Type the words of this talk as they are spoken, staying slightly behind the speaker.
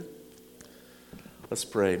Let's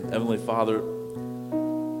pray. Heavenly Father,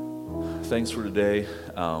 thanks for today.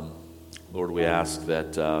 Lord, we ask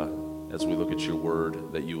that as we look at your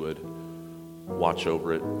word, that you would watch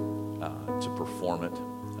over it, to perform it,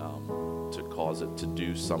 to cause it to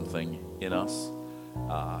do something in us,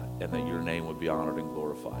 and that your name would be honored and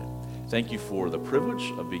glorified. Thank you for the privilege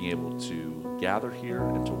of being able to gather here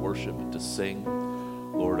and to worship and to sing.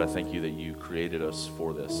 Lord, I thank you that you created us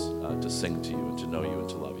for this, to sing to you and to know you and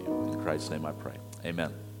to love you. In Christ's name I pray.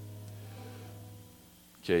 Amen.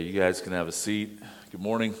 Okay, you guys can have a seat. Good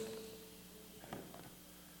morning.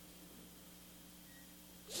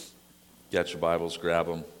 Get your Bibles, grab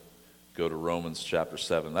them. Go to Romans chapter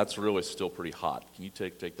 7. That's really still pretty hot. Can you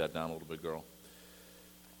take that down a little bit, girl?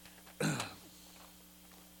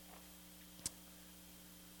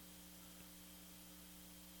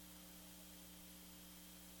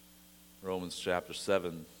 Romans chapter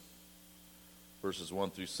 7, verses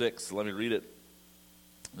 1 through 6. Let me read it,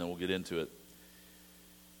 and then we'll get into it.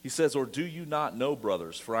 He says, "Or do you not know,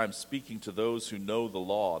 brothers, for I am speaking to those who know the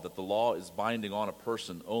law, that the law is binding on a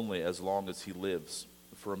person only as long as he lives.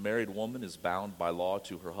 For a married woman is bound by law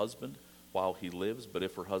to her husband while he lives, but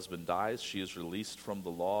if her husband dies, she is released from the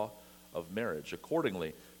law of marriage.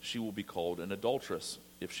 Accordingly, she will be called an adulteress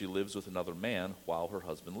if she lives with another man while her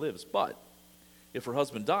husband lives. But if her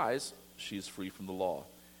husband dies, she is free from the law.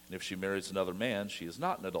 And if she marries another man, she is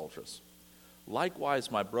not an adulteress.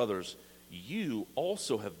 Likewise, my brothers, you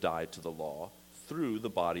also have died to the law through the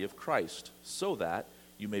body of Christ, so that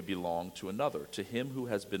you may belong to another, to him who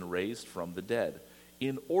has been raised from the dead,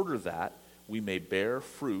 in order that we may bear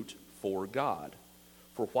fruit for God.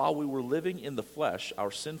 For while we were living in the flesh,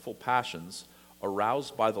 our sinful passions,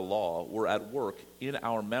 aroused by the law, were at work in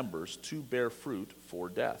our members to bear fruit for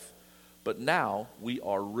death. But now we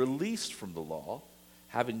are released from the law,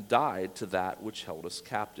 having died to that which held us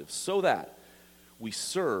captive, so that we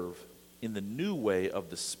serve in the new way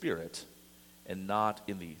of the Spirit and not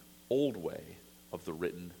in the old way of the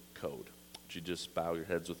written code." Would you just bow your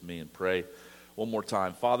heads with me and pray one more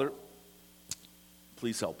time? Father,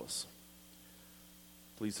 please help us.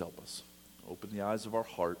 Please help us. Open the eyes of our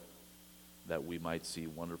heart that we might see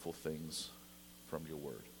wonderful things from your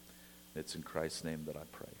word. It's in Christ's name that I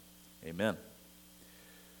pray. Amen.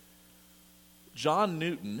 John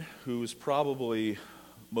Newton, who is probably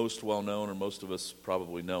most well known, or most of us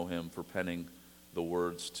probably know him for penning the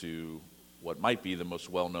words to what might be the most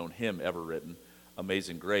well-known hymn ever written,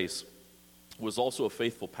 Amazing Grace, was also a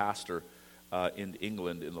faithful pastor in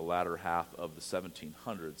England in the latter half of the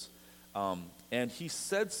 1700s. And he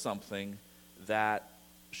said something that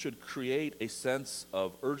should create a sense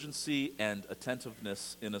of urgency and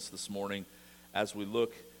attentiveness in us this morning as we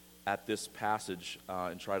look at this passage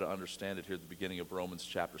and try to understand it here at the beginning of Romans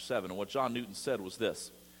chapter 7. And what John Newton said was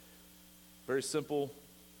this: very simple,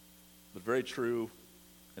 but very true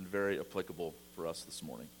and very applicable for us this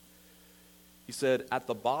morning. He said, "At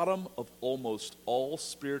the bottom of almost all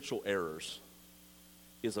spiritual errors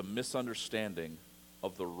is a misunderstanding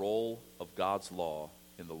of the role of God's law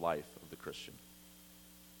in the life of the Christian."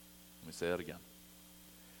 Let me say that again.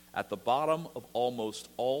 At the bottom of almost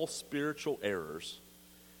all spiritual errors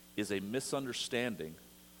is a misunderstanding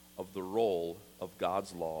of the role of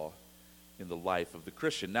God's law in the life of the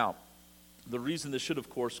Christian. Now, the reason this should, of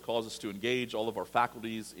course, cause us to engage all of our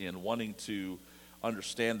faculties in wanting to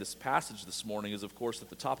understand this passage this morning is, of course, that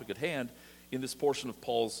the topic at hand in this portion of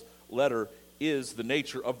Paul's letter is the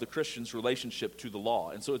nature of the Christian's relationship to the law.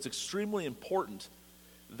 And so it's extremely important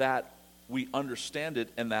that we understand it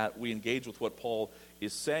and that we engage with what Paul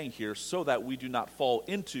is saying here so that we do not fall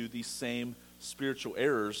into these same spiritual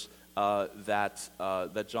errors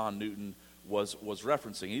that John Newton was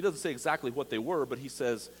referencing. He doesn't say exactly what they were, but he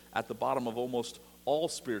says at the bottom of almost all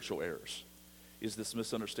spiritual errors is this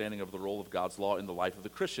misunderstanding of the role of God's law in the life of the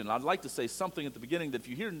Christian. And I'd like to say something at the beginning that if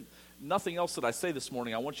you hear nothing else that I say this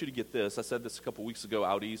morning, I want you to get this. I said this a couple weeks ago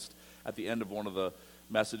out east at the end of one of the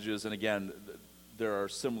messages, and again, there are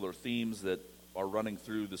similar themes that are running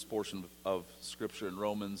through this portion of Scripture in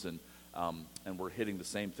Romans, and we're hitting the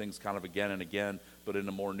same things kind of again and again, but in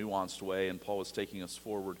a more nuanced way, and Paul is taking us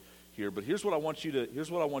forward here. But here's what I want you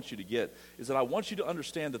to get, is that I want you to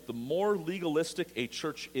understand that the more legalistic a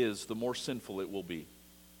church is, the more sinful it will be.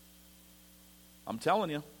 I'm telling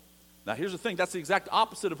you. Now here's the thing, that's the exact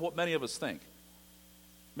opposite of what many of us think.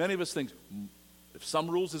 Many of us think if some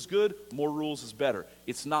rules is good, more rules is better.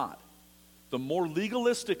 It's not. The more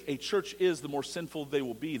legalistic a church is, the more sinful they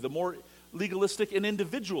will be. The more legalistic an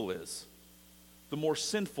individual is, the more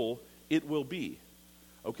sinful it will be.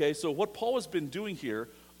 Okay, so what Paul has been doing here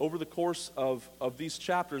over the course of these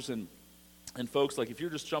chapters, and folks, like if you're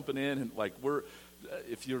just jumping in and like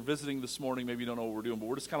if you're visiting this morning, maybe you don't know what we're doing, but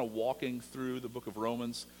we're just kind of walking through the book of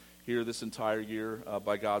Romans here this entire year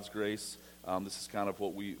by God's grace. This is kind of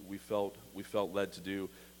what we felt led to do.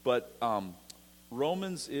 But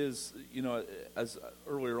Romans is, as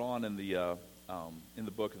earlier on in the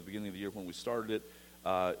book at the beginning of the year when we started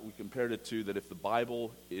it, we compared it to that if the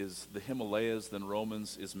Bible is the Himalayas, then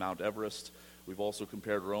Romans is Mount Everest. We've also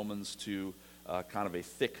compared Romans to kind of a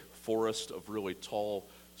thick forest of really tall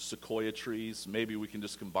sequoia trees. Maybe we can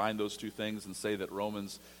just combine those two things and say that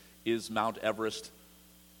Romans is Mount Everest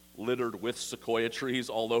littered with sequoia trees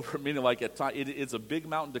all over, meaning like at time it's a big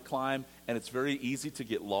mountain to climb and it's very easy to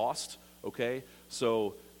get lost, okay?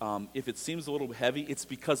 So if it seems a little heavy, it's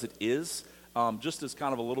because it is. Just as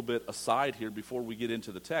kind of a little bit aside here before we get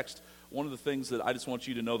into the text, one of the things that I just want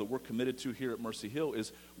you to know that we're committed to here at Mercy Hill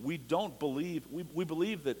is we believe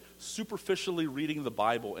that superficially reading the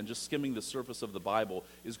Bible and just skimming the surface of the Bible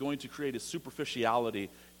is going to create a superficiality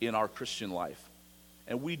in our Christian life.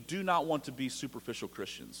 And we do not want to be superficial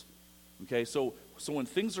Christians. Okay, so when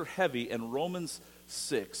things are heavy, and Romans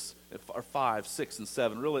 6, or 5, 6, and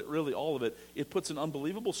 7, really all of it, it puts an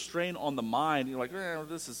unbelievable strain on the mind. You're like,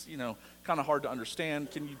 this is, kind of hard to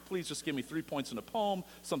understand. Can you please just give me 3 points in a poem?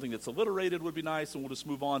 Something that's alliterated would be nice, and we'll just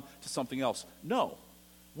move on to something else. No,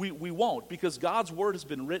 we won't, because God's word has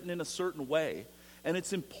been written in a certain way. And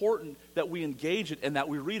it's important that we engage it and that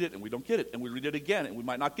we read it and we don't get it and we read it again and we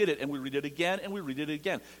might not get it and we read it again and we read it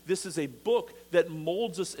again. This is a book that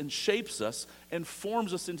molds us and shapes us and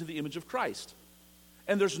forms us into the image of Christ.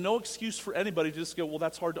 And there's no excuse for anybody to just go, well,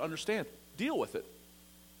 that's hard to understand. Deal with it.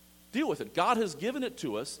 Deal with it. God has given it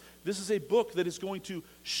to us. This is a book that is going to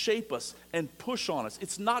shape us and push on us.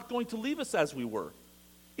 It's not going to leave us as we were.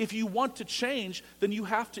 If you want to change, then you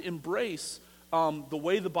have to embrace the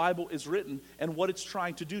way the Bible is written and what it's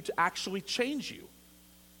trying to do to actually change you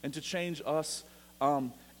and to change us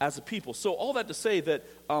as a people. So all that to say that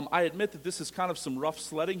I admit that this is kind of some rough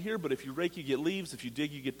sledding here, but if you rake, you get leaves. If you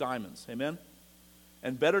dig, you get diamonds. Amen?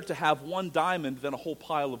 And better to have one diamond than a whole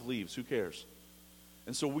pile of leaves. Who cares?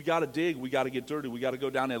 And so we got to dig. We got to get dirty. We got to go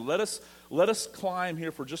down there. Let us climb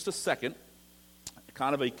here for just a second,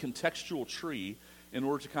 kind of a contextual tree, in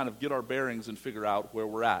order to kind of get our bearings and figure out where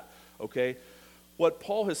we're at. Okay? What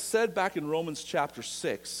Paul has said back in Romans chapter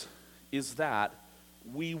 6 is that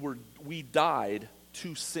we died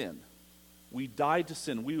to sin. We died to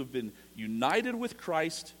sin. We have been united with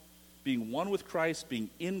Christ. Being one with Christ,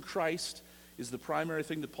 being in Christ is the primary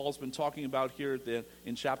thing that Paul's been talking about here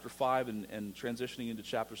in chapter 5 and transitioning into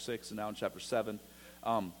chapter 6 and now in chapter 7.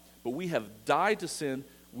 But we have died to sin.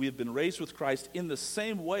 We have been raised with Christ in the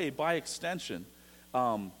same way, by extension.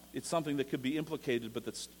 It's something that could be implicated, but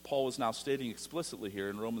that Paul is now stating explicitly here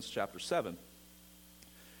in Romans chapter 7,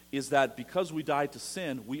 is that because we died to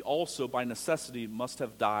sin, we also, by necessity, must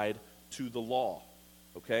have died to the law.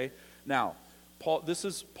 Okay? Now, Paul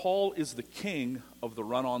is the king of the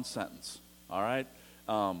run-on sentence. All right?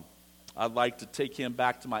 I'd like to take him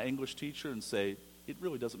back to my English teacher and say, it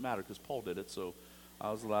really doesn't matter because Paul did it, so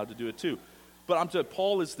I was allowed to do it too. But I'm telling you,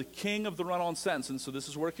 Paul is the king of the run-on sentence, and so this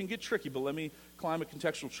is where it can get tricky, but let me climb a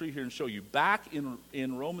contextual tree here and show you. Back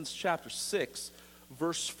in Romans chapter 6,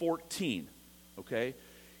 verse 14, okay,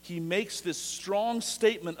 he makes this strong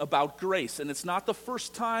statement about grace, and it's not the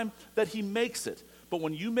first time that he makes it. But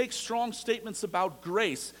when you make strong statements about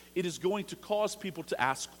grace, it is going to cause people to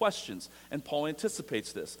ask questions, and Paul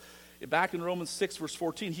anticipates this. Back in Romans 6, verse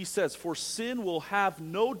 14, he says, "For sin will have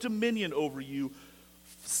no dominion over you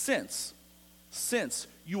since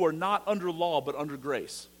you are not under law but under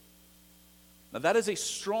grace." Now that is a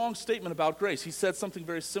strong statement about grace. He said something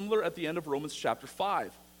very similar at the end of Romans chapter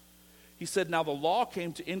 5. He said, "Now the law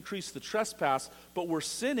came to increase the trespass, but where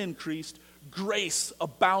sin increased, grace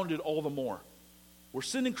abounded all the more." Where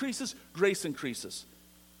sin increases, grace increases.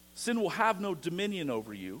 Sin will have no dominion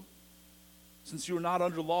over you, since you are not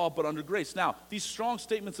under law but under grace. Now, these strong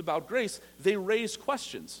statements about grace, they raise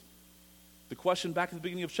questions. The question back at the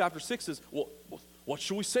beginning of chapter 6 is, well, what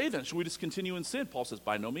should we say then? Should we just continue in sin? Paul says,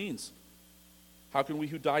 by no means. How can we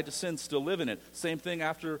who died to sin still live in it? Same thing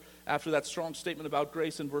after that strong statement about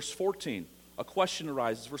grace in verse 14. A question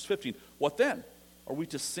arises, verse 15. What then? Are we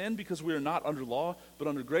to sin because we are not under law but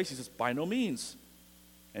under grace? He says, by no means.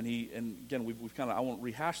 And again, we've kind of, I won't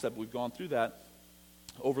rehash that, but we've gone through that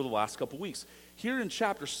over the last couple weeks. Here in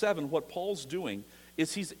chapter 7, what Paul's doing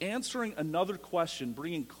is he's answering another question,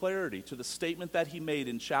 bringing clarity to the statement that he made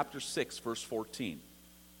in chapter 6, verse 14.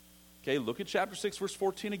 Okay, look at chapter 6, verse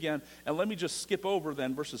 14 again, and let me just skip over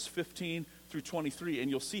then verses 15 through 23, and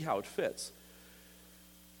you'll see how it fits.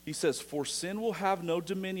 He says, "For sin will have no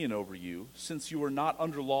dominion over you, since you are not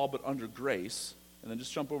under law but under grace. And then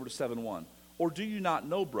just jump over to 7:1. Or do you not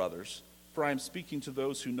know, brothers, for I am speaking to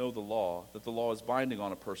those who know the law, that the law is binding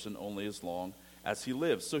on a person only as long as he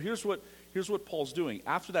lives. So here's what Paul's doing.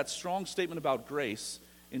 After that strong statement about grace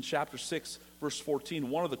in chapter 6, verse 14,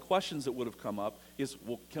 one of the questions that would have come up is,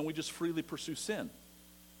 well, can we just freely pursue sin?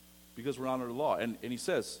 Because we're under the law. And he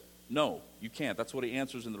says, no, you can't. That's what he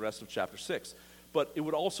answers in the rest of chapter 6. But it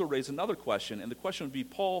would also raise another question, and the question would be,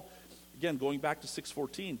 Paul, again, going back to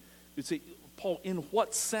 6:14, you'd say, Paul, in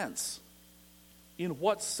what sense? In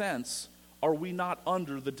what sense are we not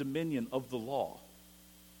under the dominion of the law?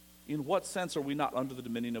 In what sense are we not under the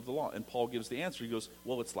dominion of the law? And Paul gives the answer. He goes,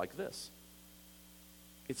 well, it's like this.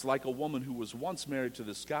 It's like a woman who was once married to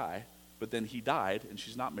this guy, but then he died, and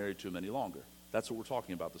she's not married to him any longer. That's what we're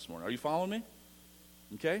talking about this morning. Are you following me?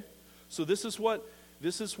 Okay? So this is what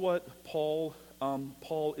Paul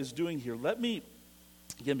is doing here. Let me,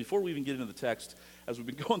 again, before we even get into the text, as we've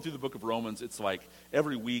been going through the book of Romans, it's like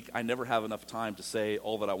every week I never have enough time to say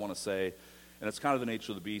all that I want to say, and it's kind of the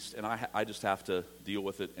nature of the beast, and I just have to deal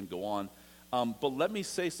with it and go on. But let me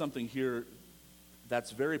say something here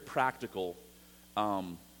that's very practical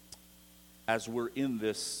as we're in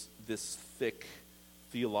this thick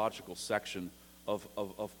theological section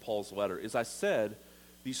of Paul's letter. As I said,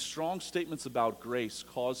 these strong statements about grace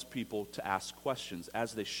cause people to ask questions,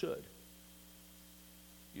 as they should.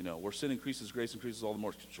 You know, where sin increases, grace increases all the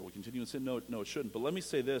more. Should we continue in sin? No, it shouldn't. But let me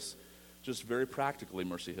say this, just very practically,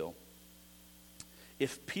 Mercy Hill.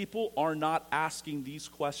 If people are not asking these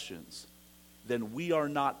questions, then we are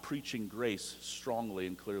not preaching grace strongly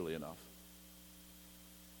and clearly enough.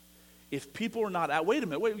 If people are not wait a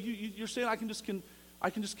minute, you're saying I can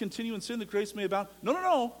just continue in sin that grace may abound?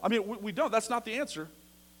 No. I mean, we don't. That's not the answer.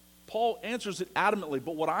 Paul answers it adamantly,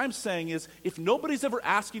 but what I'm saying is, if nobody's ever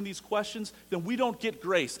asking these questions, then we don't get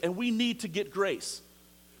grace, and we need to get grace,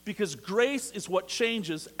 because grace is what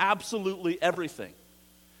changes absolutely everything.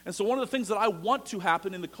 And so one of the things that I want to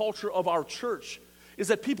happen in the culture of our church is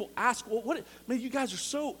that people ask, well, you guys are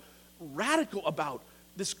so radical about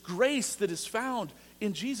this grace that is found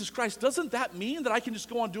in Jesus Christ. Doesn't that mean that I can just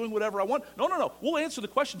go on doing whatever I want? No. We'll answer the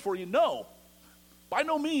question for you. No, by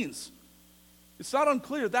no means. It's not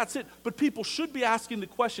unclear, that's it. But people should be asking the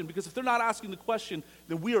question, because if they're not asking the question,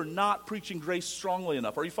 then we are not preaching grace strongly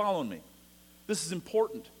enough. Are you following me? This is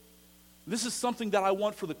important. This is something that I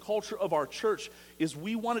want for the culture of our church, is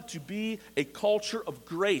we want it to be a culture of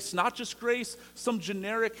grace. Not just grace, some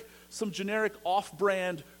generic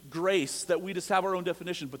off-brand grace that we just have our own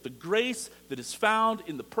definition, but the grace that is found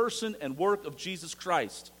in the person and work of Jesus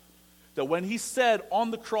Christ. That when he said on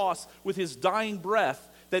the cross with his dying breath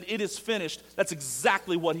that it is finished, that's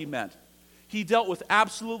exactly what he meant. He dealt with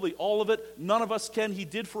absolutely all of it. None of us can. He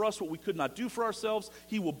did for us what we could not do for ourselves.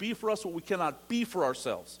 He will be for us what we cannot be for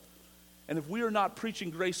ourselves. And if we are not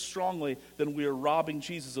preaching grace strongly, then we are robbing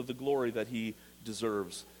Jesus of the glory that he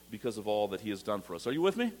deserves because of all that he has done for us. Are you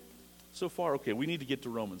with me? So far, okay, we need to get to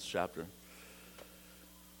Romans chapter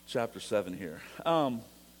 7 here.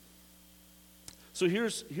 So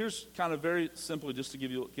here's kind of very simply, just to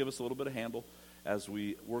give us a little bit of handle as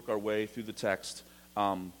we work our way through the text.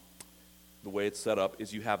 The way it's set up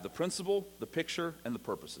is you have the principle, the picture, and the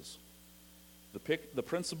purposes. The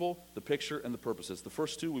principle, the picture, and the purposes. The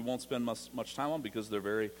first two we won't spend much time on because they're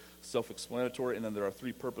very self-explanatory, and then there are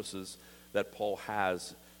three purposes that Paul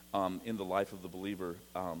has in the life of the believer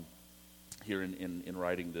here in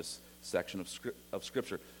writing this section of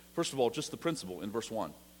Scripture. First of all, just the principle in verse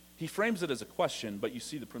 1. He frames it as a question, but you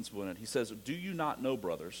see the principle in it. He says, "Do you not know,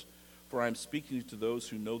 brothers, for I am speaking to those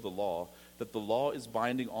who know the law, that the law is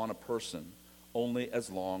binding on a person only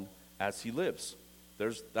as long as he lives."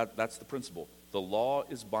 That's the principle. The law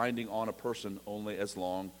is binding on a person only as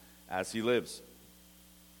long as he lives.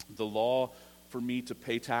 The law for me to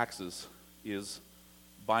pay taxes is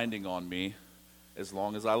binding on me as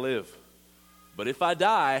long as I live. But if I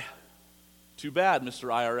die, too bad,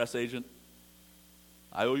 Mr. IRS agent.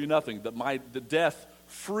 I owe you nothing. The death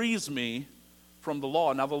frees me from the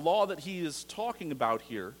law. Now, the law that he is talking about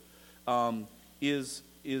here is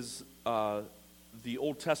the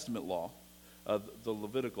Old Testament law, the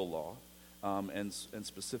Levitical law, and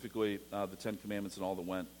specifically the Ten Commandments and all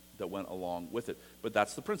that went along with it. But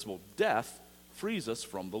that's the principle. Death frees us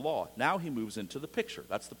from the law. Now he moves into the picture.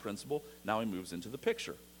 That's the principle. Now he moves into the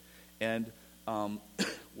picture. And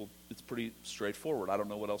well, it's pretty straightforward. I don't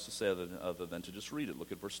know what else to say other than to just read it.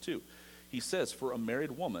 Look at verse 2. He says, "For a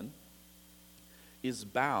married woman is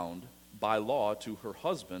bound by law to her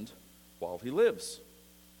husband while he lives.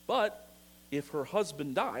 But if her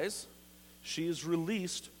husband dies, she is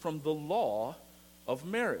released from the law of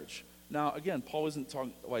marriage." Now, again, Paul isn't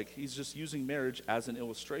talking, he's just using marriage as an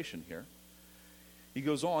illustration here. He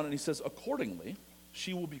goes on and he says, accordingly,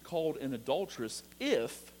 she will be called an adulteress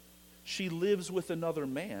if she lives with another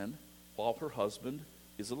man while her husband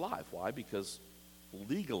is alive. Why? Because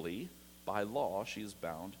legally, by law, she is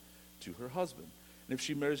bound to her husband. And if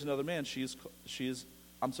she marries another man,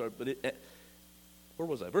 where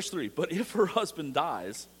was I? Verse 3, but if her husband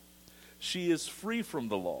dies, she is free from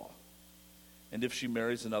the law. And if she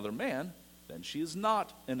marries another man, then she is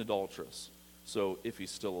not an adulteress. So if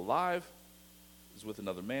he's still alive, is with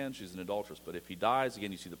another man, she's an adulteress. But if he dies,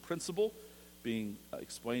 again, you see the principle being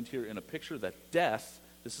explained here in a picture that death,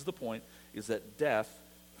 this is the point, is that death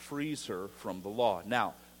frees her from the law.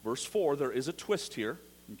 Now, verse 4, there is a twist here,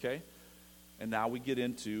 okay? And now we get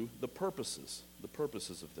into the purposes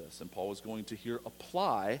of this. And Paul is going to here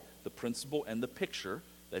apply the principle and the picture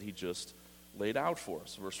that he just laid out for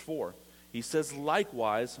us. Verse 4, he says,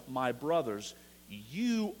 likewise, my brothers,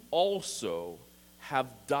 you also have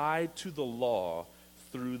died to the law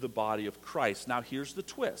through the body of Christ. Now here's the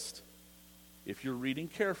twist. If you're reading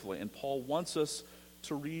carefully, and Paul wants us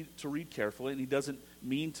to read carefully, and he doesn't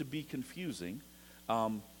mean to be confusing,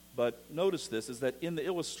 but notice this, is that in the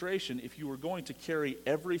illustration, if you were going to carry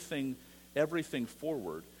everything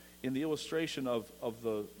forward, in the illustration of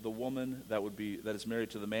the woman that is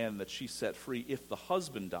married to the man that she set free, if the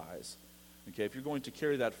husband dies, okay, if you're going to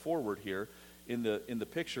carry that forward here, in the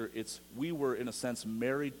picture, we were in a sense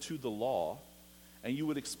married to the law, and you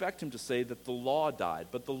would expect him to say that the law died,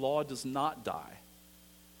 but the law does not die.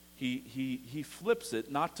 He flips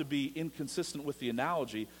it, not to be inconsistent with the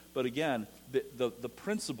analogy, but again, the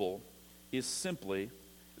principle is simply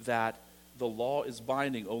that the law is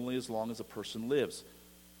binding only as long as a person lives.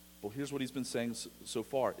 Well, here's what he's been saying so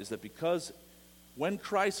far, is that because when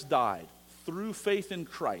Christ died, through faith in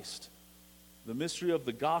Christ, the mystery of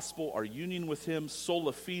the gospel, our union with him,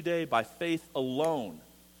 sola fide, by faith alone,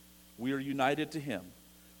 we are united to him.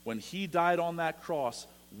 When he died on that cross,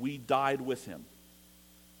 we died with him.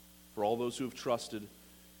 For all those who have trusted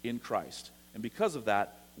in Christ. And because of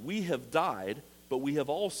that, we have died, but we have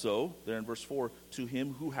also, there in verse 4, to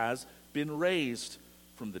him who has been raised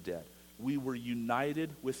from the dead. We were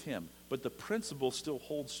united with him. But the principle still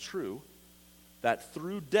holds true that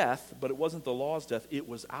through death, but it wasn't the law's death, it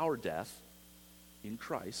was our death in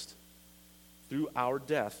Christ. Through our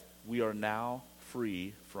death, we are now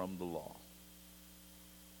free from the law.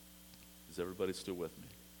 Is everybody still with me?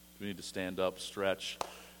 Do we need to stand up, stretch?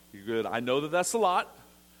 You're good. I know that that's a lot.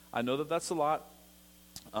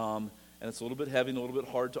 And it's a little bit heavy and a little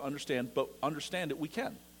bit hard to understand, but understand it we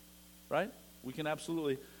can, right? We can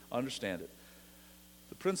absolutely understand it.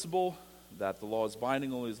 The principle that the law is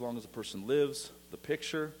binding only as long as a person lives, the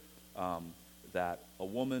picture that a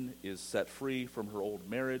woman is set free from her old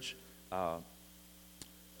marriage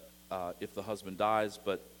if the husband dies,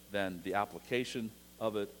 but then the application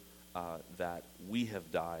of it that we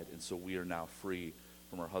have died, and so we are now free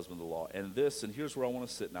from our husband-in-law. And here's where I want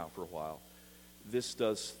to sit now for a while. This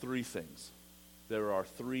does three things. There are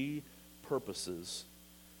three purposes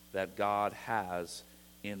that God has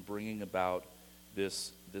in bringing about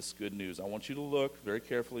this good news. I want you to look very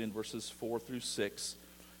carefully in verses 4 through 6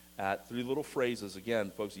 at three little phrases.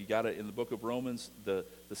 Again, folks, you got it in the book of Romans, the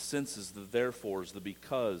sinces, the therefores, the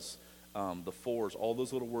because, the fors, all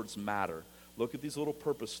those little words matter. Look at these little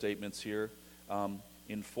purpose statements here.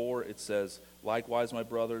 In 4, it says, likewise, my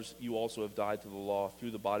brothers, you also have died to the law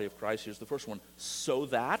through the body of Christ. Here's the first one. So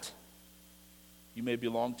that you may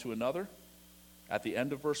belong to another. At the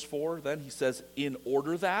end of verse 4, then, he says, in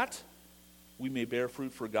order that we may bear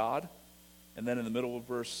fruit for God. And then in the middle of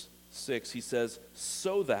verse 6, he says,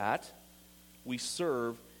 so that we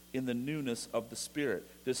serve in the newness of the Spirit.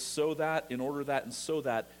 This so that, in order that, and so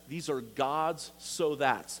that, these are God's so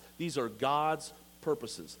that's. These are God's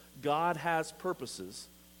purposes. God has purposes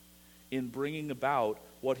in bringing about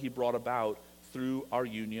what he brought about through our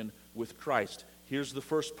union with Christ. Here's the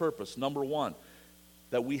first purpose. Number 1,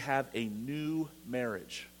 that we have a new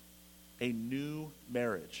marriage. A new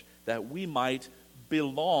marriage. That we might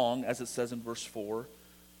belong, as it says in verse 4,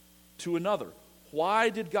 to another. Why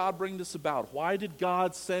did God bring this about? Why did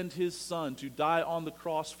God send his Son to die on the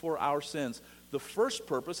cross for our sins? The first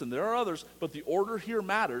purpose, and there are others, but the order here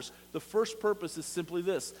matters. The first purpose is simply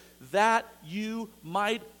this, that you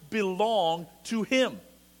might belong to him.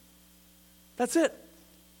 That's it.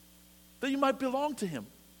 That you might belong to him.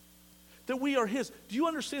 That we are his. Do you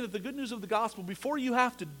understand that the good news of the gospel, before you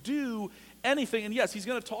have to do anything, and yes, he's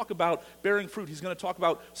going to talk about bearing fruit. He's going to talk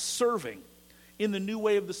about serving in the new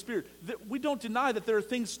way of the Spirit. We don't deny that there are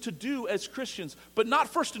things to do as Christians, but not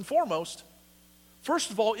first and foremost.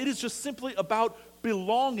 First of all, it is just simply about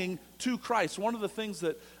belonging to Christ. One of the things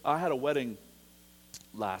that I had a wedding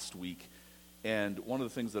last week, and one of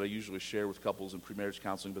the things that I usually share with couples in premarriage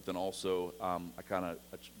counseling, but then also I've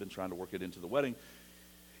been trying to work it into the wedding,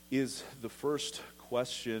 is the first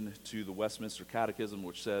question to the Westminster Catechism,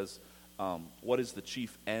 which says, what is the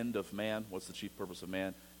chief end of man? What's the chief purpose of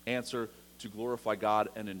man? Answer, to glorify God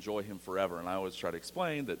and enjoy him forever. And I always try to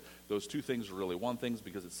explain that those two things are really one thing,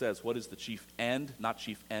 because it says, what is the chief end, not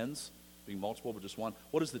chief ends, being multiple, but just one.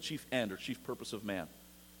 What is the chief end or chief purpose of man?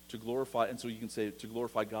 To glorify, and so you can say, to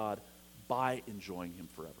glorify God by enjoying him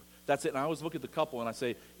forever. That's it. And I always look at the couple and I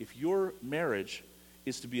say, if your marriage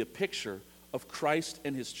is to be a picture of Christ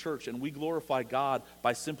and his church, and we glorify God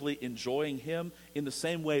by simply enjoying him, in the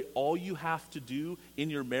same way, all you have to do in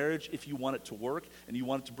your marriage, if you want it to work and you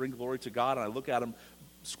want it to bring glory to God, and I look at them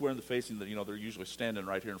square in the face, and they're usually standing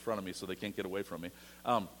right here in front of me, so they can't get away from me.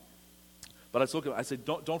 But I just look at them, I say,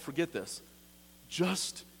 don't forget this.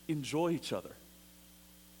 Just enjoy each other.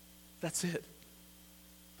 That's it.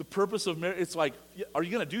 The purpose of marriage, it's like, are you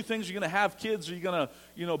going to do things? Are you going to have kids? Are you going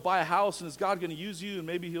to, buy a house? And is God going to use you? And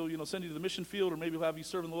maybe he'll, send you to the mission field, or maybe he'll have you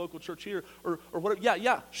serve in the local church here, or whatever.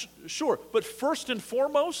 Yeah, sure. But first and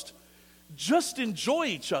foremost, just enjoy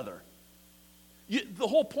each other. The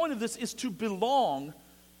whole point of this is to belong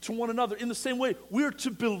to one another. In the same way, we're to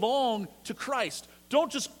belong to Christ.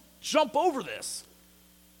 Don't just jump over this.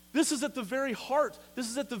 This is at the very heart. This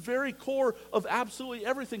is at the very core of absolutely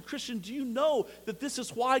everything. Christian, do you know that this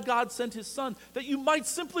is why God sent his Son? That you might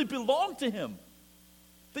simply belong to him.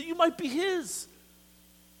 That you might be his.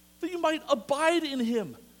 That you might abide in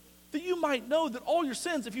him. That you might know that all your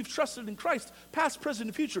sins, if you've trusted in Christ, past, present,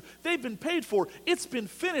 and future, they've been paid for. It's been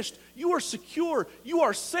finished. You are secure. You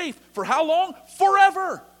are safe. For how long?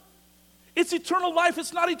 Forever. It's eternal life.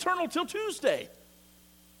 It's not eternal till Tuesday.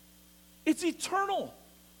 It's eternal.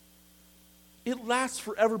 It lasts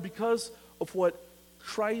forever because of what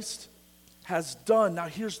Christ has done. Now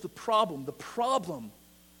here's the problem. The problem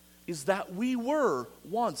is that we were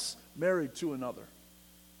once married to another.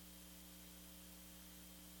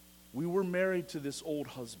 We were married to this old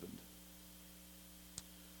husband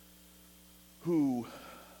who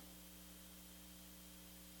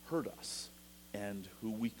hurt us and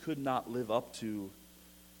who we could not live up to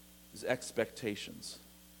his expectations.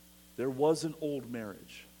 There was an old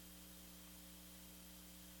marriage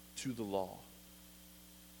to the law.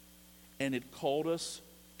 And it called us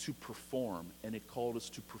to perform, and it called us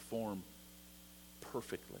to perform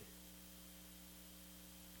perfectly.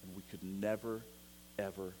 And we could never,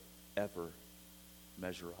 ever, ever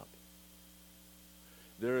measure up.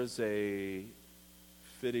 There is a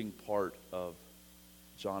fitting part of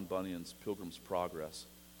John Bunyan's Pilgrim's Progress,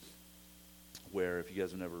 where, if you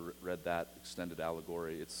guys have never read that extended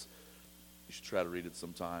allegory, you should try to read it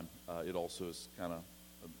sometime. It also is kind of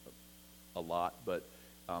a lot, but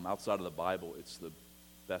outside of the Bible, it's the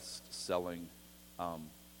best-selling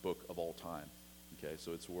book of all time. Okay,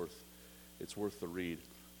 so it's worth the read.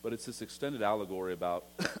 But it's this extended allegory about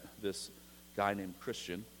this guy named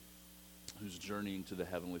Christian who's journeying to the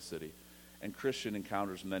heavenly city, and Christian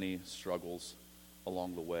encounters many struggles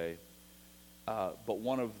along the way. But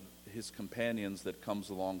one of his companions that comes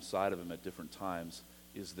alongside of him at different times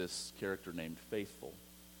is this character named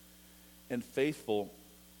And Faithful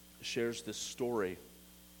shares this story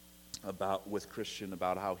with Christian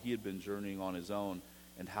about how he had been journeying on his own,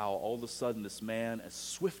 and how all of a sudden this man, as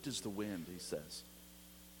swift as the wind, he says.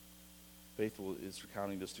 Faithful is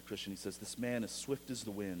recounting this to Christian. He says, this man, as swift as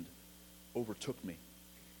the wind, overtook me.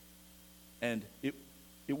 And it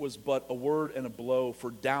was but a word and a blow,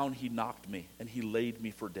 for down he knocked me, and he laid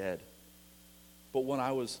me for dead. But when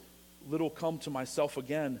I was little come to myself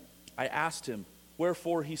again, I asked him,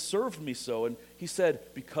 wherefore he served me so? And he said,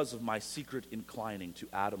 because of my secret inclining to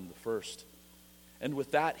Adam the first. And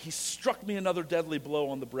with that, he struck me another deadly blow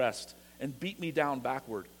on the breast and beat me down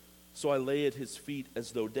backward. So I lay at his feet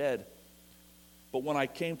as though dead. But when I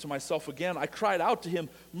came to myself again, I cried out to him,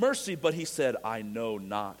 mercy. But he said, I know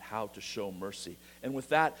not how to show mercy. And with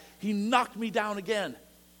that, he knocked me down again.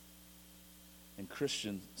 And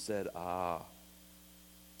Christian said,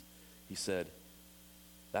 He said,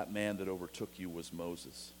 that man that overtook you was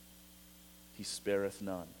Moses. He spareth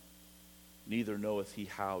none, neither knoweth he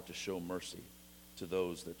how to show mercy to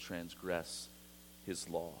those that transgress his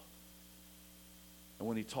law. And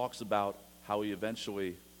when he talks about how he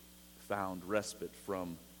eventually found respite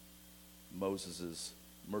from Moses'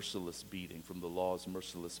 merciless beating, from the law's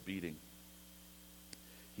merciless beating,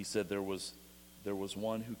 he said there was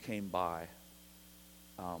one who came by,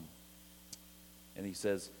 and he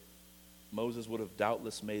says, Moses would have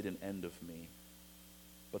doubtless made an end of me,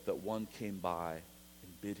 but that one came by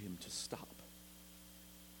and bid him to stop.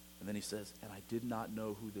 And then he says, and I did not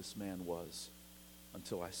know who this man was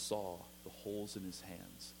until I saw the holes in his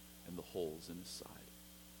hands and the holes in his side.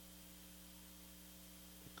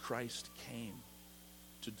 Christ came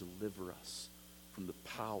to deliver us from the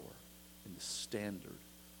power and the standard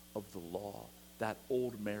of the law. That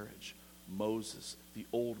old marriage, Moses, the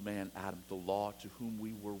old man Adam, the law to whom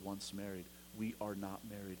we were once married. We are not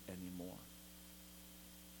married anymore.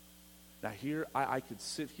 Now here, I could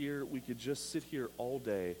sit here, we could just sit here all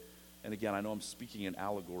day, and again, I know I'm speaking in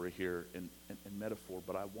allegory here and metaphor,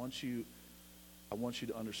 but I want you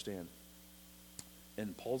to understand.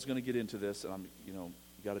 And Paul's going to get into this, and you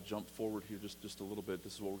got to jump forward here just a little bit.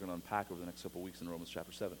 This is what we're going to unpack over the next couple of weeks in Romans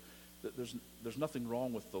chapter 7. There's nothing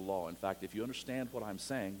wrong with the law. In fact, if you understand what I'm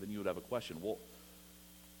saying, then you would have a question. Well,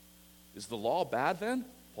 is the law bad then?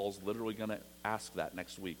 Paul's literally going to ask that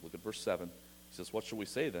next week. Look at verse 7. He says, what shall we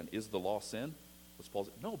say then? Is the law sin? What's Paul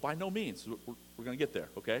say? No, by no means. We're going to get there,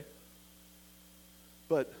 okay?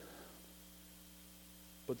 But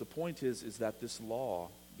the point is that this law,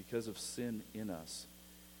 because of sin in us,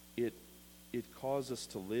 it caused us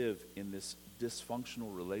to live in this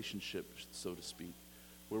dysfunctional relationship, so to speak,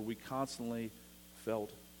 where we constantly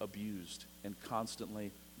felt abused and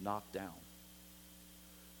constantly knocked down.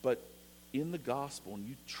 But in the gospel, and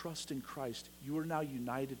you trust in Christ, you are now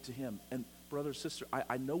united to him. And brother, sister,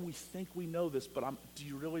 I know we think we know this, but do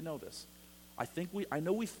you really know this? I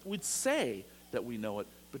know we'd say that we know it,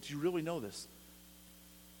 but do you really know this?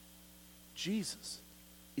 Jesus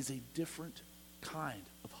is a different kind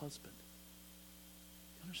of husband.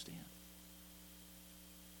 You understand?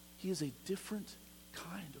 He is a different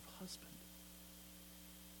kind of husband.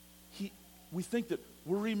 We think that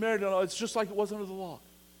we're remarried, and it's just like it was under the law.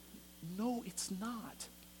 No, it's not.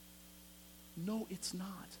 No, it's not.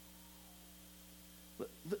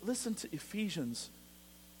 Listen to Ephesians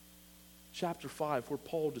chapter 5, where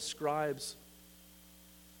Paul describes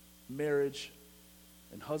marriage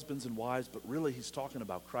and husbands and wives, but really he's talking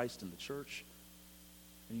about Christ and the church.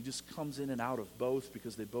 And he just comes in and out of both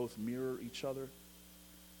because they both mirror each other. And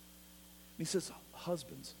he says,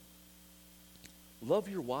 husbands, love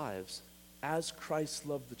your wives as Christ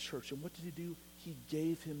loved the church. And what did he do? He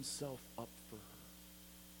gave himself up for her.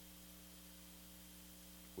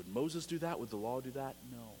 Would Moses do that? Would the law do that?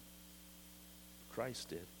 No. Christ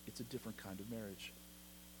did. It's a different kind of marriage.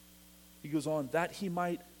 He goes on, that he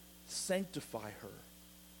might sanctify her,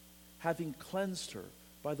 having cleansed her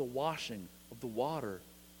by the washing of the water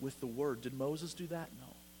with the word. Did Moses do that?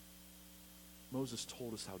 No. Moses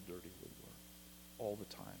told us how dirty we were all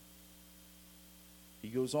the time. He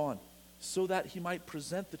goes on, so that he might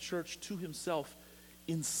present the church to himself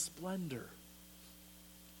in splendor.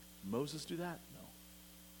 Did Moses do that? No.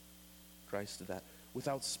 Christ did that.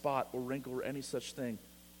 Without spot or wrinkle or any such thing,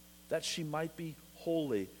 that she might be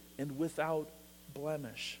holy and without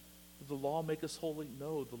blemish. Did the law make us holy?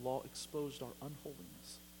 No, the law exposed our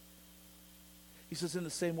unholiness. He says, in the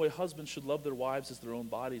same way, husbands should love their wives as their own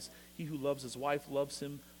bodies. He who loves his wife loves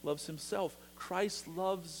himself. Christ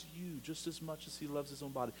loves you just as much as he loves his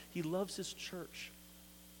own body. He loves his church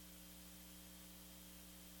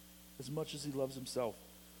as much as he loves himself.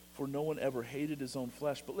 For no one ever hated his own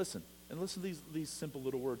flesh. But listen to these simple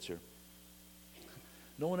little words here.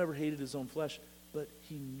 No one ever hated his own flesh, but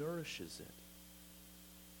he nourishes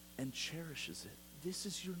it and cherishes it. This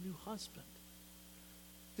is your new husband.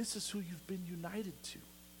 This is who you've been united to.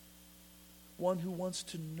 One who wants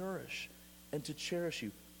to nourish and to cherish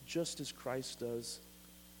you, just as Christ does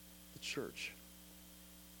the church.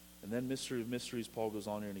 And then mystery of mysteries, Paul goes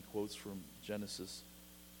on here and he quotes from Genesis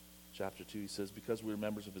chapter 2. He says, because we are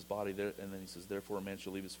members of his body, and then he says, therefore a man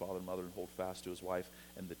shall leave his father and mother and hold fast to his wife,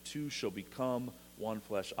 and the two shall become one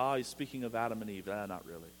flesh. He's speaking of Adam and Eve. Not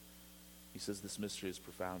really. He says this mystery is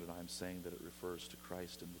profound, and I am saying that it refers to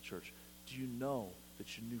Christ and the church. Do you know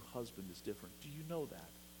that your new husband is different? Do you know that?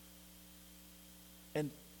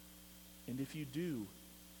 And if you do,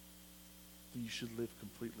 then you should live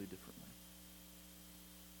completely differently.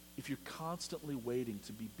 If you're constantly waiting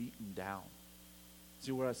to be beaten down,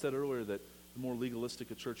 see what I said earlier, that the more legalistic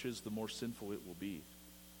a church is, the more sinful it will be.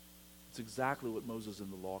 It's exactly what Moses and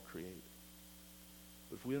the law create.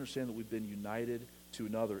 But if we understand that we've been united to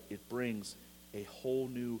another, it brings a whole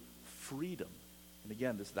new freedom. And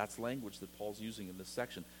again, that's language that Paul's using in this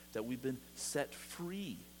section, that we've been set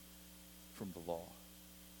free from the law.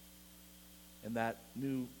 And that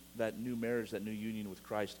new marriage, that new union with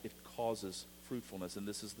Christ, it causes fruitfulness. And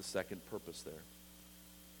this is the second purpose there.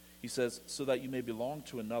 He says, so that you may belong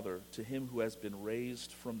to another, to him who has been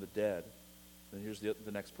raised from the dead. And here's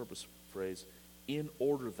the next purpose phrase, in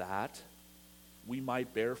order that we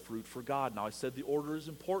might bear fruit for God. Now, I said the order is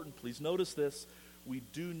important. Please notice this. We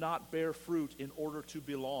do not bear fruit in order to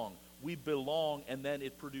belong. We belong, and then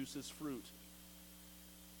it produces fruit.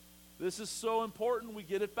 This is so important. We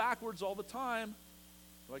get it backwards all the time.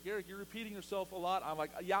 Like, Eric, you're repeating yourself a lot. I'm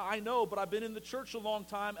like, yeah, I know, but I've been in the church a long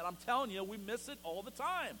time, and I'm telling you, we miss it all the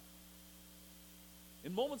time.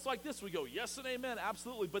 In moments like this, we go, yes and amen,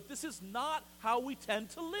 absolutely. But this is not how we tend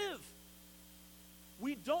to live.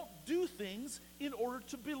 We don't do things in order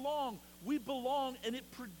to belong. We belong, and it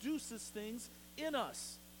produces things in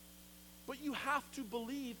us. But you have to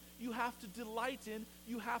believe, you have to delight in,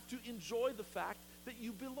 you have to enjoy the fact that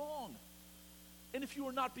you belong. And if you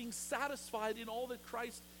are not being satisfied in all that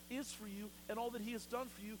Christ is for you and all that he has done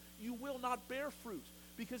for you, you will not bear fruit,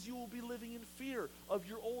 because you will be living in fear of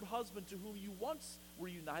your old husband to whom you once were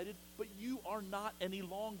united, but you are not any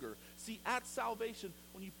longer. See, at salvation,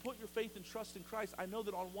 when you put your faith and trust in Christ, I know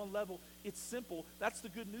that on one level, it's simple. That's the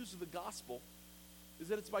good news of the gospel, is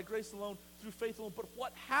that it's by grace alone, through faith alone. But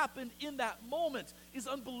what happened in that moment is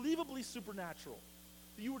unbelievably supernatural.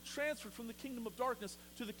 You were transferred from the kingdom of darkness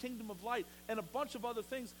to the kingdom of light, and a bunch of other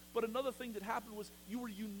things. But another thing that happened was you were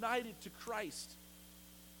united to Christ.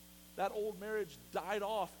 That old marriage died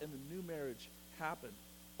off, and the new marriage happened,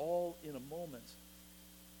 all in a moment.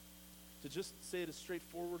 To just say it as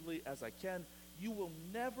straightforwardly as I can, you will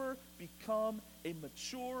never become a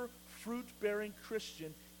mature, fruit-bearing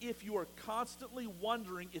Christian if you are constantly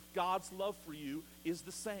wondering if God's love for you is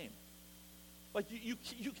the same. Like,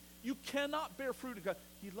 you cannot bear fruit of God.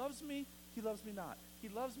 He loves me not. He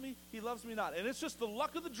loves me not. And it's just the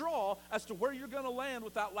luck of the draw as to where you're going to land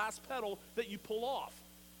with that last pedal that you pull off.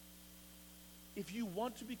 If you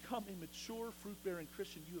want to become a mature, fruit-bearing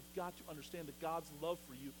Christian, you have got to understand that God's love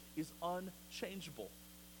for you is unchangeable.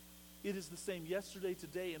 It is the same yesterday,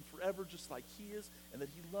 today, and forever, just like he is, and that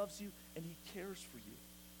he loves you and he cares for you.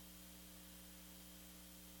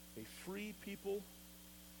 A free people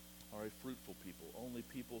are a fruitful people. Only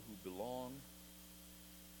people who belong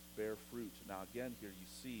bear fruit. Now again, here you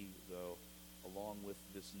see, though, along with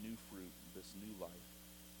this new fruit, this new life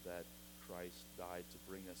that Christ died to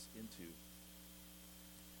bring us into,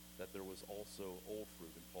 that there was also old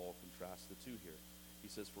fruit, and Paul contrasts the two here. He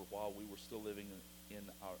says, for while we were still living in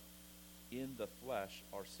the flesh,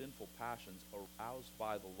 our sinful passions, aroused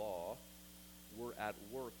by the law, were at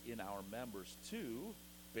work in our members to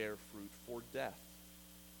bear fruit for death.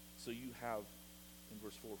 So you have, in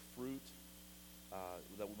verse 4, fruit,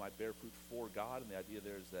 that we might bear fruit for God. And the idea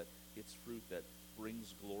there is that it's fruit that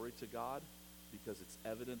brings glory to God, because it's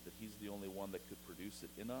evident that he's the only one that could produce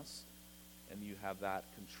it in us. And you have that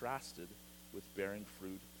contrasted with bearing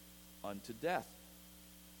fruit unto death.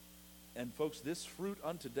 And folks, this fruit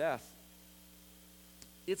unto death,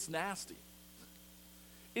 it's nasty.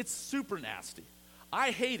 It's super nasty.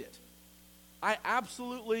 I hate it. I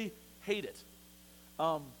absolutely hate it.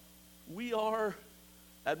 We are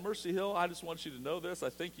at Mercy Hill. I just want you to know this. I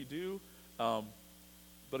think you do.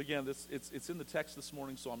 But again, it's in the text this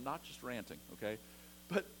morning, so I'm not just ranting, okay?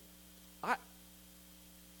 But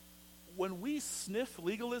when we sniff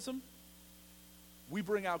legalism, we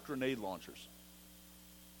bring out grenade launchers.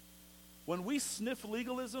 When we sniff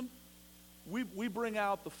legalism, we bring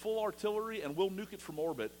out the full artillery, and we'll nuke it from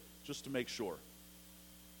orbit just to make sure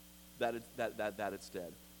that it's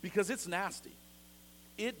dead. Because it's nasty.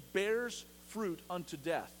 It bears fruit unto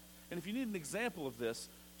death. And if you need an example of this,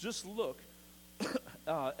 just look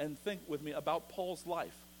and think with me about Paul's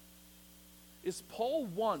life. Paul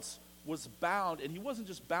once was bound, and he wasn't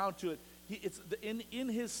just bound to it. In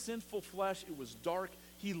his sinful flesh, it was dark.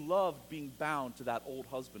 He loved being bound to that old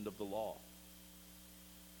husband of the law.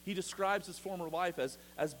 He describes his former life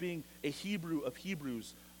as being a Hebrew of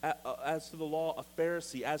Hebrews, as to the law, a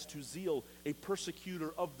Pharisee, as to zeal, a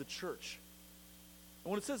persecutor of the church. And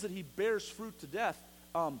when it says that he bears fruit to death,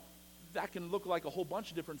 that can look like a whole bunch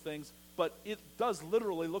of different things, but it does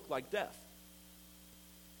literally look like death.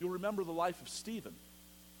 You'll remember the life of Stephen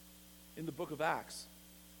in the book of Acts.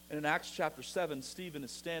 And in Acts chapter 7, Stephen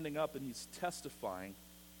is standing up and he's testifying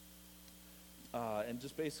and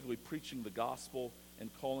just basically preaching the gospel and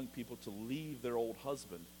calling people to leave their old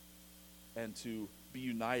husband and to be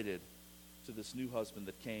united to this new husband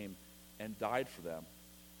that came and died for them.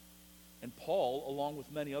 And Paul, along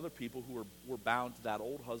with many other people who were bound to that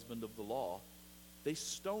old husband of the law, they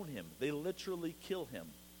stone him. They literally kill him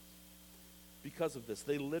because of this.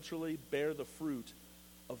 They literally bear the fruit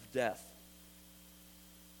of death.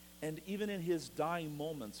 And even in his dying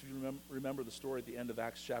moments, if you remember the story at the end of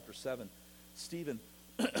Acts chapter 7, Stephen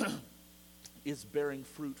is bearing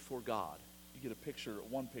fruit for God. You get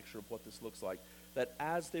one picture of what this looks like. that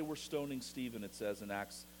as they were stoning Stephen, it says in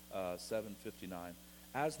Acts 7:59,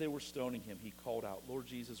 as they were stoning him, he called out, Lord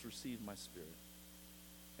Jesus, receive my spirit.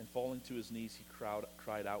 And falling to his knees, he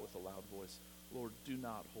cried out with a loud voice, Lord, do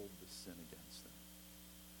not hold this sin against them.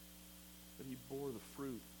 But he bore the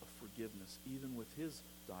fruit of forgiveness, even with his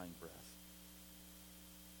dying breath.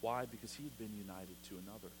 Why? Because he had been united to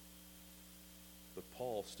another. But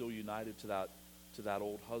Paul, still united to that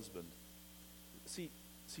old husband. See,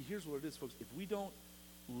 here's what it is, folks. If we don't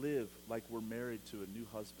live like we're married to a new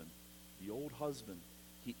husband, the old husband,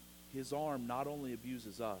 his arm not only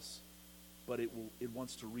abuses us, but it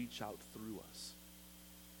wants to reach out through us,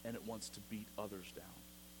 and it wants to beat others down.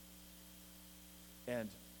 And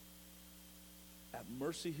at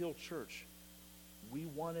Mercy Hill Church, we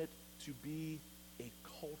want it to be a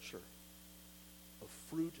culture of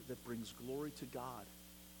fruit that brings glory to God,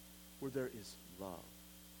 where there is love,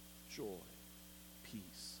 joy,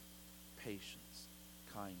 peace, patience,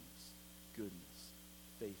 kindness, goodness,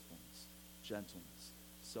 faithfulness, gentleness,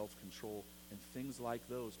 self-control, and things like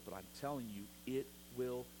those. But I'm telling you, it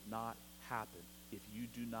will not happen if you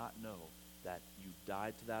do not know that you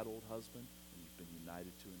died to that old husband and you've been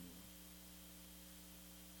united to a new one.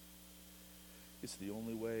 It's the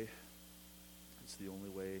only way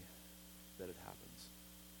that it happens.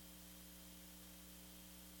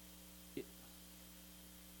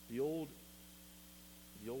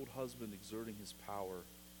 The old husband exerting his power,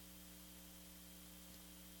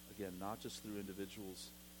 again, not just through individuals,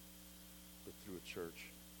 but through a church.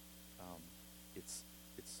 It's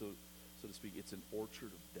so to speak, it's an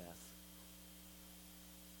orchard of death.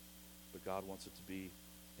 But God wants it to be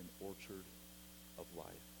an orchard of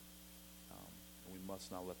life. And we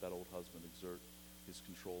must not let that old husband exert his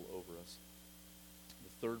control over us.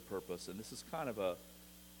 The third purpose, and this is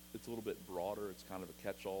it's a little bit broader, it's kind of a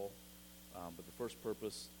catch-all, but the first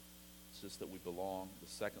purpose is just that we belong. The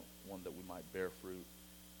second one, that we might bear fruit.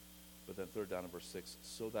 But then third down in verse 6,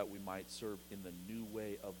 so that we might serve in the new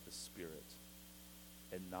way of the Spirit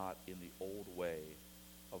and not in the old way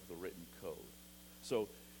of the written code. So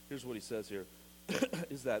here's what he says here,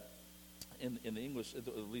 is that in the English, at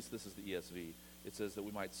least this is the ESV, it says that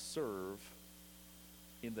we might serve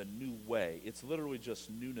in the new way. It's literally just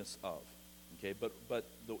newness of, okay? But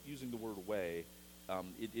using the word way,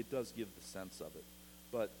 it does give the sense of it.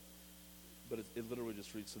 But it literally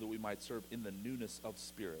just reads, so that we might serve in the newness of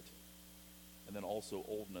spirit. And then also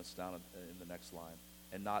oldness down in the next line,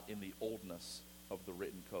 and not in the oldness of the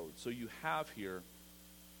written code. So you have here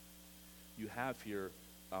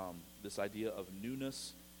this idea of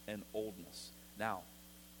newness and oldness. Now,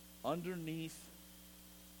 underneath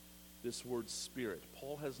this word spirit,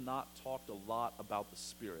 Paul has not talked a lot about the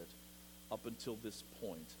Spirit up until this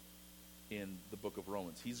point in the book of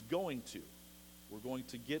Romans. He's going to. We're going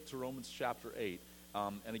to get to Romans chapter 8.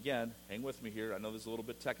 And again, hang with me here. I know this is a little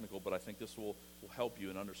bit technical, but I think this will help you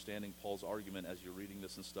in understanding Paul's argument as you're reading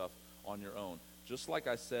this and stuff on your own. Just like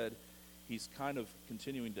I said, he's kind of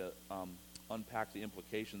continuing to unpack the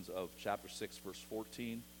implications of chapter 6, verse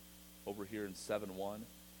 14 over here in 7:1.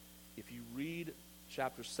 If you read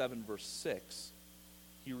chapter 7, verse 6,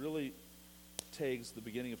 he really takes the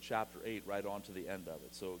beginning of chapter 8 right on to the end of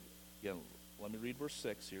it. So again, let me read verse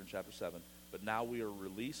 6 here in chapter 7. But now we are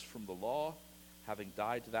released from the law, having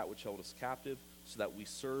died to that which held us captive, so that we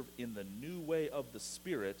serve in the new way of the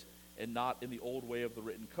Spirit and not in the old way of the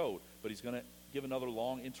written code. But he's going to give another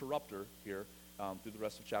long interrupter here through the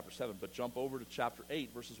rest of chapter 7. But jump over to chapter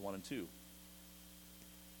 8, verses 1 and 2.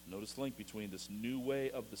 Notice the link between this new way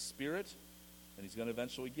of the Spirit, and he's going to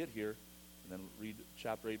eventually get here, and then read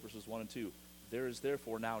chapter 8, verses 1 and 2. There is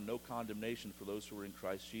therefore now no condemnation for those who are in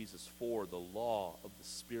Christ Jesus, for the law of the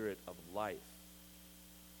Spirit of life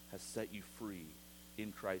has set you free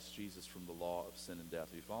in Christ Jesus from the law of sin and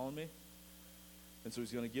death. Are you following me? And so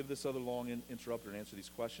he's going to give this other long interrupter and answer these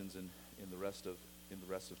questions in the rest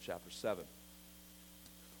of chapter 7.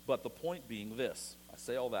 But the point being this, I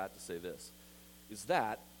say all that to say this, is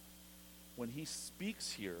that when he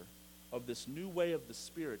speaks here of this new way of the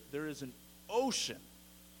Spirit, there is an ocean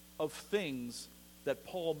of things that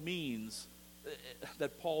Paul means,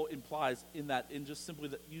 that Paul implies in just simply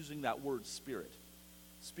using that word Spirit.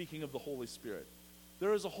 Speaking of the Holy Spirit,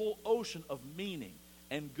 there is a whole ocean of meaning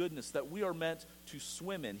and goodness that we are meant to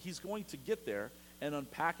swim in. He's going to get there and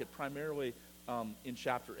unpack it primarily in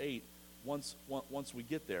chapter 8 once we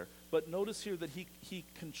get there. But notice here that he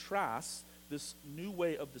contrasts this new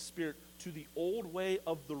way of the Spirit to the old way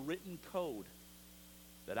of the written code.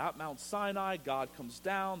 That at Mount Sinai, God comes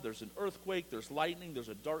down, there's an earthquake, there's lightning, there's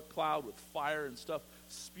a dark cloud with fire and stuff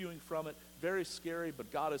spewing from it. Very scary,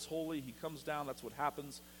 but God is holy. He comes down. That's what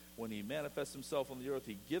happens when he manifests himself on the earth,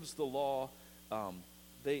 he gives the law.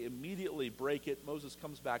 They immediately break it. Moses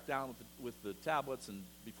comes back down with the tablets, and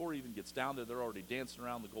before he even gets down there, they're already dancing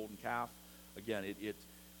around the golden calf. Again, it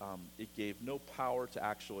gave no power to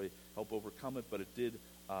actually help overcome it, but it did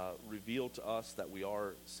reveal to us that we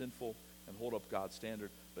are sinful and hold up God's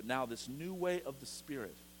standard. But now this new way of the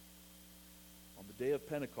Spirit, on the day of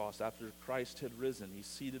Pentecost, after Christ had risen, he's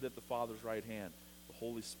seated at the Father's right hand. The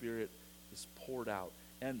Holy Spirit is poured out.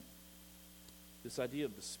 And this idea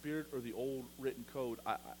of the Spirit or the old written code,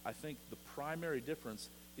 I think the primary difference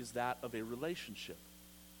is that of a relationship.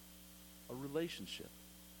 A relationship.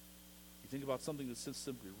 You think about something that's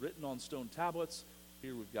simply written on stone tablets.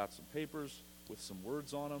 Here we've got some papers with some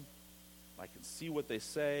words on them. I can see what they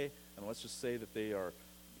say, and let's just say that they are,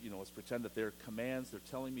 let's pretend that they're commands. They're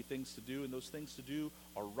telling me things to do, and those things to do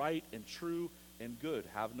are right and true and good.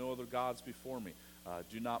 Have no other gods before me.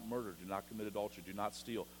 Do not murder. Do not commit adultery. Do not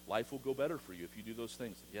steal. Life will go better for you if you do those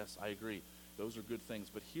things. Yes, I agree. Those are good things.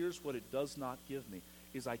 But here's what it does not give me,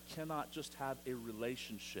 is I cannot just have a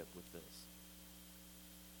relationship with this.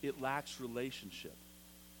 It lacks relationship.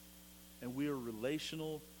 And we are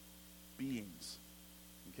relational beings.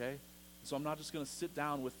 Okay? So I'm not just going to sit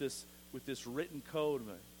down with this written code.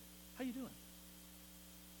 How you doing?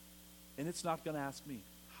 And it's not going to ask me,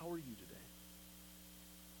 how are you today?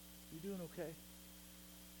 You doing okay?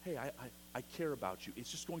 Hey, I care about you. It's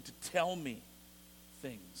just going to tell me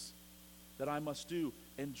things that I must do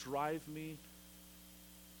and drive me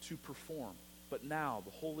to perform. But now,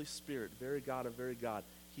 the Holy Spirit, very God of very God,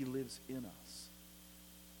 he lives in us.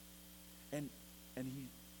 And he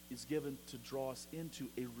is given to draw us into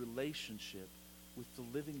a relationship with the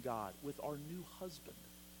living God, with our new husband,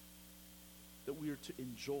 that we are to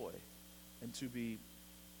enjoy and to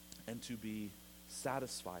be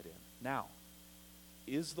satisfied in. Now,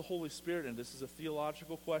 is the Holy Spirit, and this is a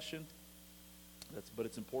theological question, but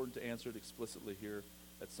it's important to answer it explicitly here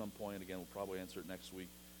at some point. Again, we'll probably answer it next week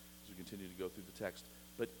as we continue to go through the text.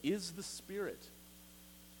 But is the Spirit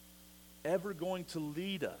ever going to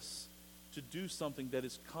lead us to do something that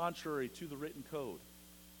is contrary to the written code?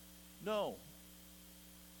 No.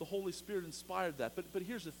 The Holy Spirit inspired that. But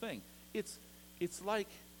here's the thing. It's like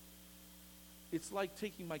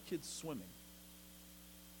taking my kids swimming.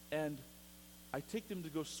 And I take them to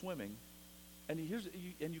go swimming, and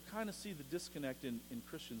you kind of see the disconnect in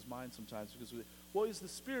Christians' minds sometimes, because, well, is the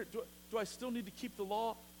Spirit, do I still need to keep the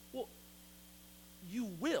law? Well, you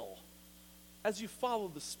will, as you follow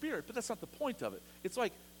the Spirit, but that's not the point of it. It's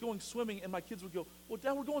like going swimming, and my kids would go, well,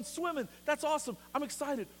 Dad, we're going swimming. That's awesome. I'm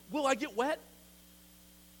excited. Will I get wet?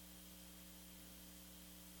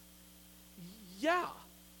 Yeah.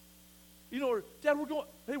 Or, Dad,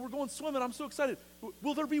 we're going swimming. I'm so excited.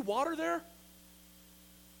 Will there be water there?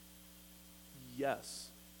 Yes.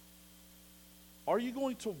 Are you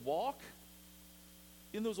going to walk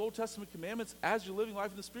in those Old Testament commandments as you're living life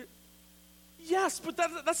in the Spirit? Yes, but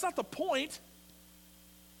that's not the point.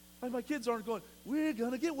 Like, my kids aren't going, we're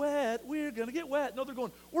going to get wet, we're going to get wet. No, they're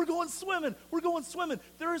going, we're going swimming, we're going swimming.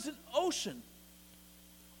 There is an ocean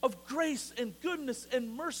of grace and goodness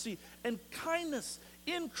and mercy and kindness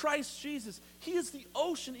in Christ Jesus. He is the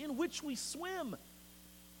ocean in which we swim.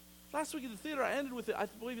 Last week at the theater, I ended with it. I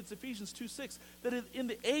believe it's Ephesians 2:6, that in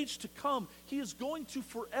the age to come, he is going to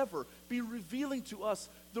forever be revealing to us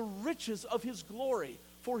the riches of his glory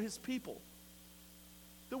for his people.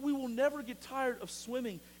 That we will never get tired of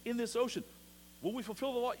swimming in this ocean. Will we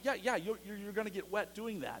fulfill the law? Yeah, you're going to get wet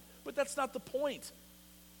doing that. But that's not the point.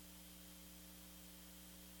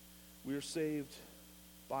 We are saved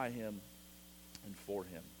by him and for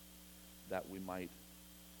him, that we might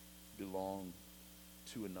belong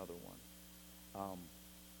to another one.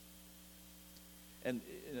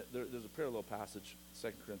 There's a parallel passage,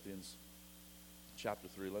 2 Corinthians chapter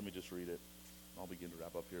 3. Let me just read it. I'll begin to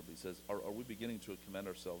wrap up here. But he says, are we beginning to commend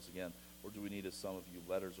ourselves again? Or do we need, as some of you,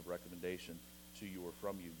 letters of recommendation to you or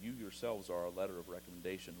from you? You yourselves are a letter of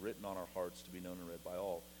recommendation, written on our hearts to be known and read by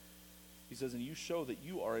all. He says, and you show that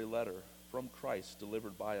you are a letter from Christ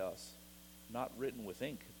delivered by us, not written with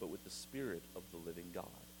ink, but with the Spirit of the living God.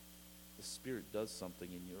 The Spirit does something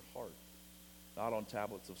in your heart, not on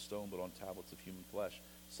tablets of stone, but on tablets of human flesh.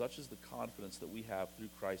 Such is the confidence that we have through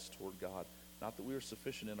Christ toward God. Not that we are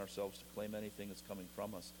sufficient in ourselves to claim anything that's coming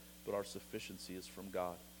from us, but our sufficiency is from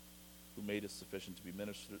God, who made us sufficient to be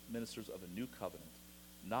ministers of a new covenant,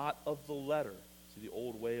 not of the letter. See the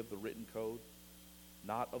old way of the written code?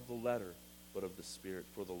 Not of the letter, but of the Spirit.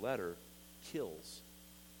 For the letter kills,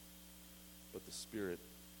 but the Spirit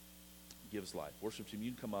gives life. Worship team,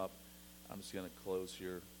 you can come up. I'm just going to close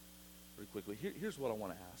here very quickly. Here's what I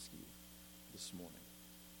want to ask you this morning.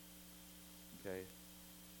 okay?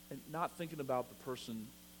 And not thinking about the person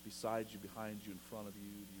beside you, behind you, in front of you,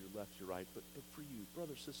 to your left, your right, but for you,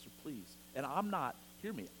 brother, sister, please. And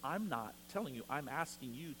hear me, I'm not telling you, I'm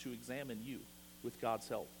asking you to examine you with God's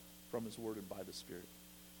help from his word and by the Spirit.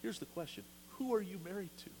 Here's the question: who are you married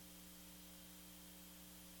to?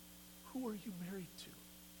 Who are you married to?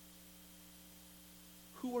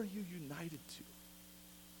 Who are you united to?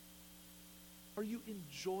 Are you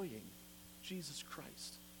enjoying Jesus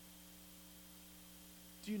Christ?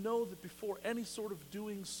 Do you know that before any sort of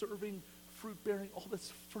doing, serving, fruit-bearing, all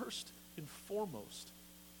that's first and foremost,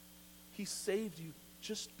 he saved you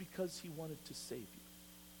just because he wanted to save you?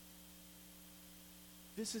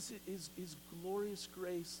 This is his glorious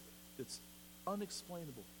grace that's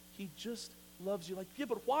unexplainable. He just loves you. Like, yeah,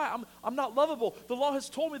 but why? I'm not lovable. The law has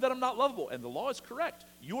told me that I'm not lovable. And the law is correct.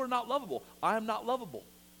 You are not lovable. I am not lovable.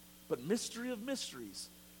 But mystery of mysteries,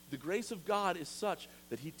 the grace of God is such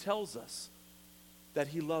that he tells us that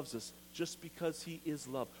he loves us just because he is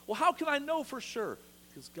love. Well, how can I know for sure?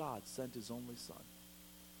 Because God sent his only Son.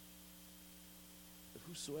 That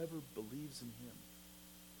whosoever believes in him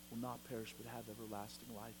will not perish but have everlasting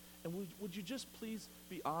life. And would you just please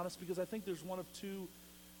be honest? Because I think there's one of two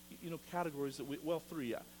categories that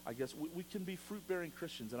three, I guess. We can be fruit-bearing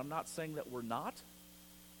Christians, and I'm not saying that we're not.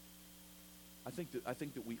 I think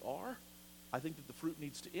that we are. I think that the fruit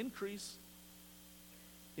needs to increase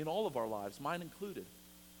in all of our lives, mine included.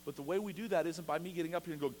 But the way we do that isn't by me getting up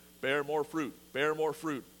here and going, bear more fruit, bear more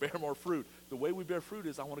fruit, bear more fruit. The way we bear fruit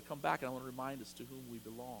is I want to come back and I want to remind us to whom we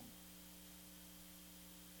belong.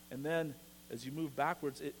 And then as you move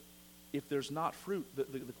backwards, if there's not fruit,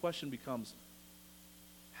 the question becomes,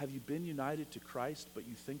 have you been united to Christ, but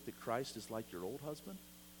you think that Christ is like your old husband?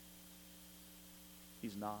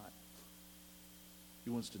 He's not. He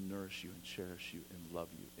wants to nourish you and cherish you and love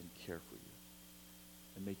you and care for you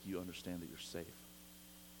and make you understand that you're safe.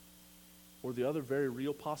 Or the other very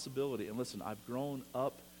real possibility, and listen, I've grown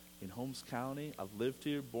up in Holmes County. I've lived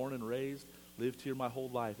here, born and raised, lived here my whole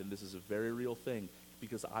life, and this is a very real thing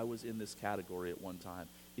because I was in this category at one time.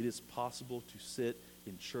 It is possible to sit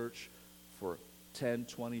in church for 10,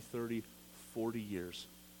 20, 30, 40 years.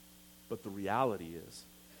 But the reality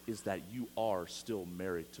is that you are still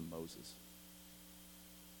married to Moses.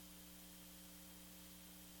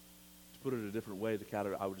 To put it a different way, the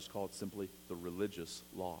category, I would just call it simply the religious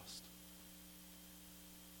lost.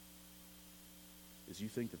 Is you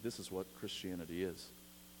think that this is what Christianity is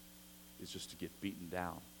just to get beaten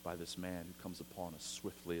down by this man who comes upon us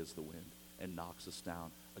swiftly as the wind and knocks us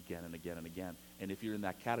down again and again and again. And if you're in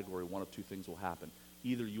that category, one of two things will happen.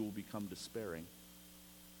 Either you will become despairing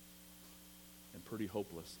and pretty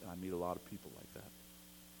hopeless, and I meet a lot of people like that.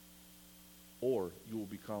 Or you will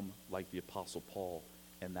become like the Apostle Paul,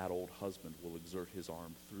 and that old husband will exert his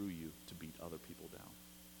arm through you to beat other people down.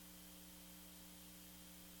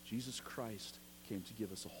 Jesus Christ came to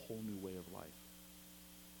give us a whole new way of life.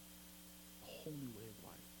 A whole new way of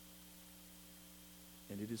life.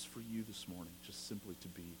 And it is for you this morning just simply to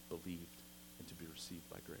be believed and to be received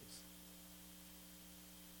by grace.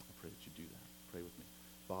 I pray that you do that. Pray with me.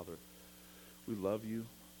 Father, we love you.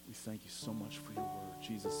 We thank you so much for your word.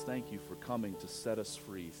 Jesus, thank you for coming to set us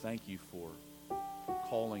free. Thank you for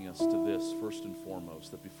calling us to this first and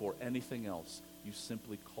foremost, that before anything else, you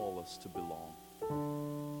simply call us to belong.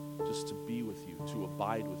 Just to be with you, to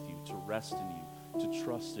abide with you, to rest in you, to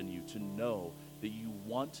trust in you, to know that you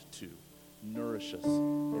want to nourish us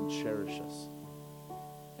and cherish us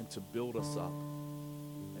and to build us up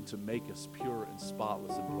and to make us pure and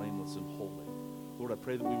spotless and blameless and holy. Lord, I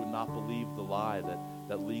pray that we would not believe the lie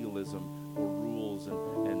that legalism or rules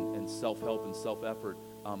and self-help and self-effort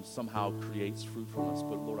somehow creates fruit from us.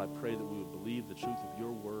 But Lord, I pray that we would believe the truth of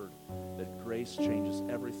your word, that grace changes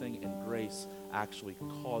everything and grace actually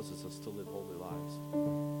causes us to live holy lives.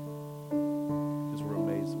 Because we're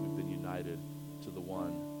amazed that we've been united to the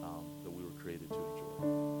one that we were created to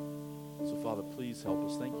enjoy. So Father, please help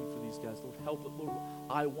us. Thank you for these guys. Lord, help it. Lord,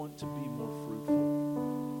 I want to be more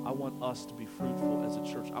fruitful. I want us to be fruitful as a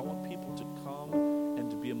church. I want people to come and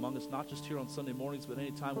to be among us, not just here on Sunday mornings, but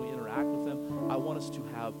anytime we interact with them. I want us to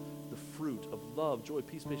have the fruit of love, joy,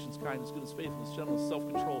 peace, patience, kindness, goodness, faithfulness, gentleness,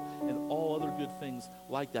 self-control, and all other good things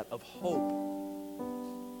like that, of hope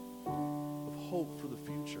for the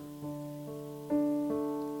future.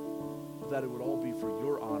 But that it would all be for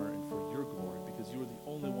your honor and for your glory, because you are the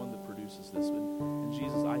only one that produces this. And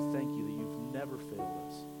Jesus, I thank you that you've never failed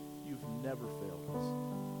us. You've never failed us.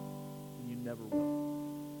 And you never will.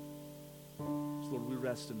 So Lord, we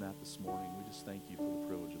rest in that this morning. We just thank you for the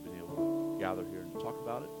privilege of being able to gather here and talk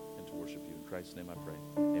about it and to worship you. In Christ's name I pray.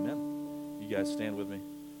 Amen. You guys stand with me.